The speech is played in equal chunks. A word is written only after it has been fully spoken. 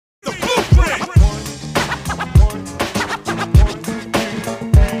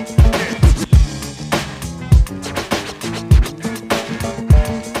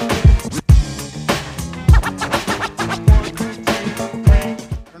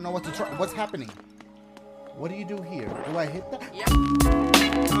know what to try. What's happening? What do you do here? Do I hit that? Yeah.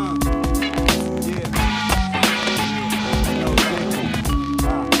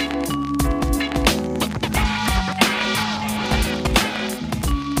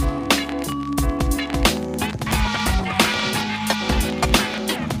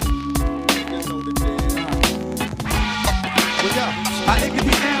 I higgity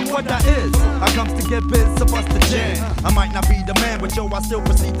am what I is. I comes to get biz, so bust the jam. I might not be the man, but yo, I still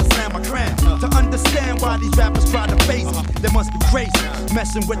proceed to slam my cram. To understand why these rappers try to face me, they must be crazy,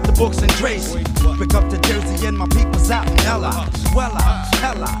 messing with the books and Tracy. Pick up to Jersey and my people's out in Ella. Swella,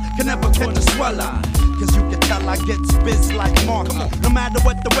 hella, can never catch a sweller. Cause you can tell I get biz like Mark. No matter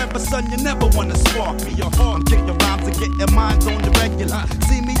what the weather, son, you never wanna spark me. I'm kicking rhymes and getting minds on the regular.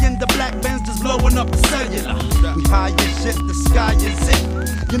 See me in the black Benz just blowing up the cellular. We high as shit, the sky is it.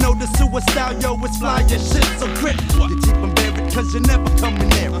 You know the suicide, yo, it's fly as shit, so grip. You keep them buried cause you're never coming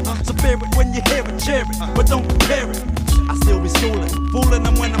near it. So bear it when you hear it, cheer it, but don't compare it. I still be schooling, fooling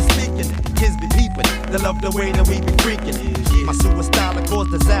them when I'm speaking it. Kids be peeping, they love the way that we be freaking it. My suicide will cause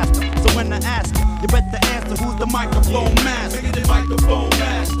disaster, so when I ask you better answer who's the microphone master. The microphone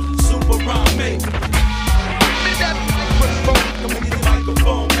master, super rhyme maker. The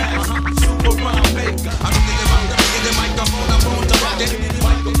microphone master, super rhyme maker. I'm the microphone, I'm on the rocket. The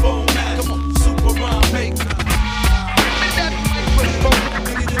microphone master, super rhyme maker.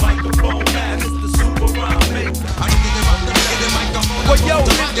 The microphone master, the super rhyme maker. Well, yo,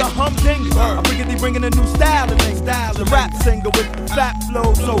 it's the humdinger. I'm bringing a new style in things. The rap singer with the fat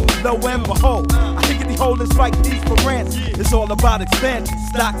flow, so lo and behold, I think the holding strike these for rants. It's all about expansion.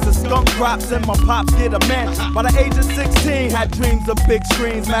 Stocks of skunk crops and my pops get a mansion. By the age of 16, had dreams of big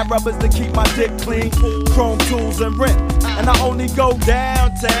screens, mad rubbers to keep my dick clean, chrome tools and rent. And I only go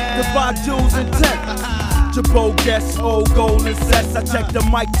downtown to buy jewels and tent. Jabot guess, old golden sets. I check the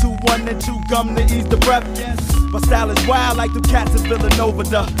mic 2-1 and chew gum to ease the breath. My style is wild like the cats in Villanova.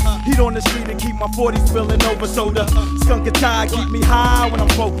 The heat on the street and keep my 40 spilling over. So the skunk and tie keep me high when I'm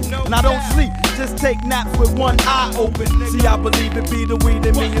focused. And I don't sleep, just take naps with one eye open. See, I believe it be the weed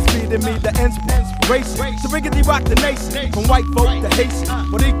in me, it's feeding me the inspiration. So riggedy rock the nation, from white folk to Haitian,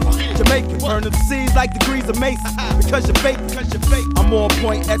 Boricua, Jamaican. Burn the seas like degrees of Mason. Because you're fake, I'm on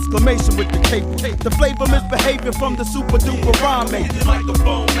point, exclamation with the cape. The flavor misbehavior from the super duper rhyme maker. The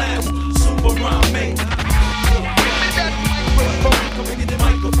microphone master, super rhyme maker. The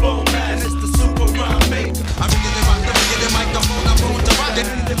microphone man, it's the super rhyme maker. I'm the microphone, I'm on the rocket.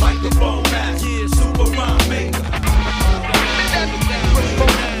 The microphone man, yeah, super rhyme maker.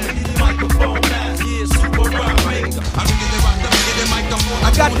 The microphone man, yeah, super rhyme maker. I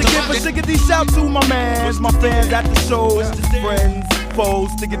got to give a shiggity shout to my mans, my fans at the shows, friends, foes,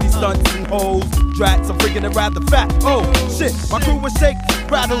 stiggity stunts and hoes, drats, I'm freaking it rather fat. Oh shit, my crew was shake,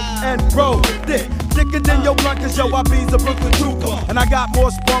 rattle, and roll. Thicker than your blunt, cause yo, I be's a Brooklyn trooper. And I got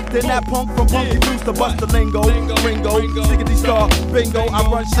more spunk than that punk from Punky Brewster. Bust the lingo, Ringo, Stiggity Star, Bingo. I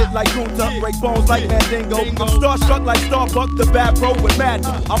run shit like Kunta, break bones like Mandingo. I'm starstruck like Starbuck, the bad bro with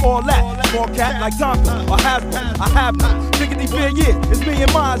magic. I'm all that, small cat like Tonka or Hasbro. I have no Stiggity fear, yeah, it's me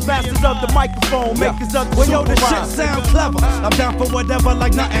and mine, masters of the microphone, makers of the well, yo, this shit rhyme. sound clever. I'm down for whatever,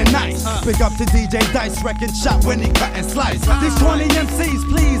 like nothing nice. Big up to DJ Dice, wrecking shot when he cut and slice. These 20 MCs,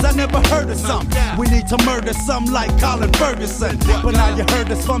 please, I never heard of some. We need to murder some like Colin Ferguson. But now you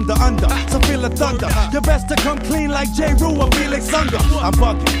heard us from the under, so feel the thunder. You best to come clean like J. Rue or Felix Unger. I'm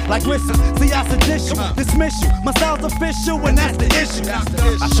bugging like Whistle, see I sedish you, dismiss you. My style's official and that's the issue.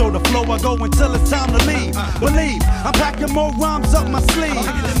 I show the flow, I go until it's time to leave. Believe, I'm packing more rhymes up my sleeve.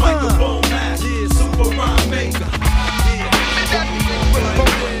 The microphone man, yeah, super rhyme maker.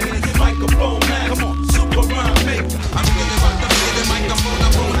 The microphone